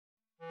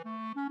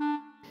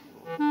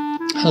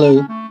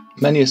Hello,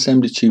 many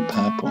AssemblyTube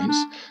PowerPoints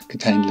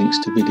contain links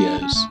to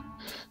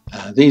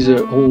videos. These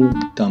are all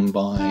done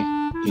by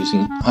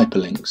using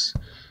hyperlinks.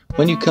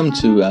 When you come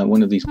to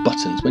one of these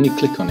buttons, when you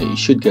click on it, you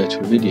should go to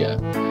a video.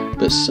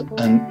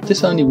 And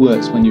this only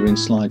works when you're in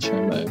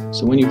slideshow mode.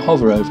 So when you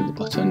hover over the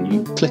button,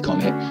 you click on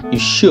it, you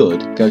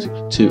should go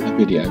to a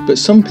video. But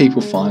some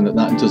people find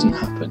that doesn't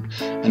happen,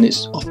 and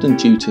it's often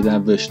due to their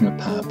version of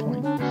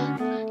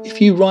PowerPoint. If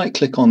you right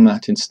click on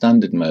that in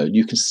standard mode,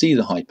 you can see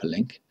the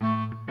hyperlink.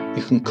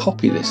 You can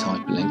copy this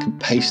hyperlink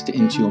and paste it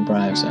into your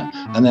browser,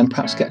 and then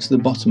perhaps get to the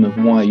bottom of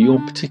why your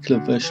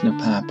particular version of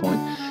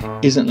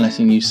PowerPoint isn't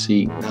letting you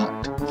see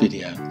that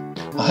video.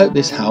 I hope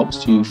this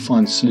helps you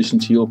find a solution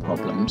to your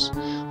problems.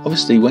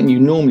 Obviously, when you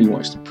normally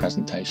watch the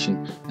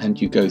presentation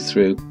and you go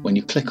through, when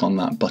you click on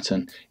that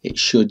button, it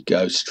should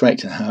go straight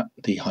to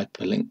the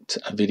hyperlinked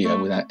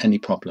video without any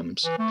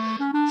problems.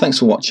 Thanks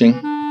for watching.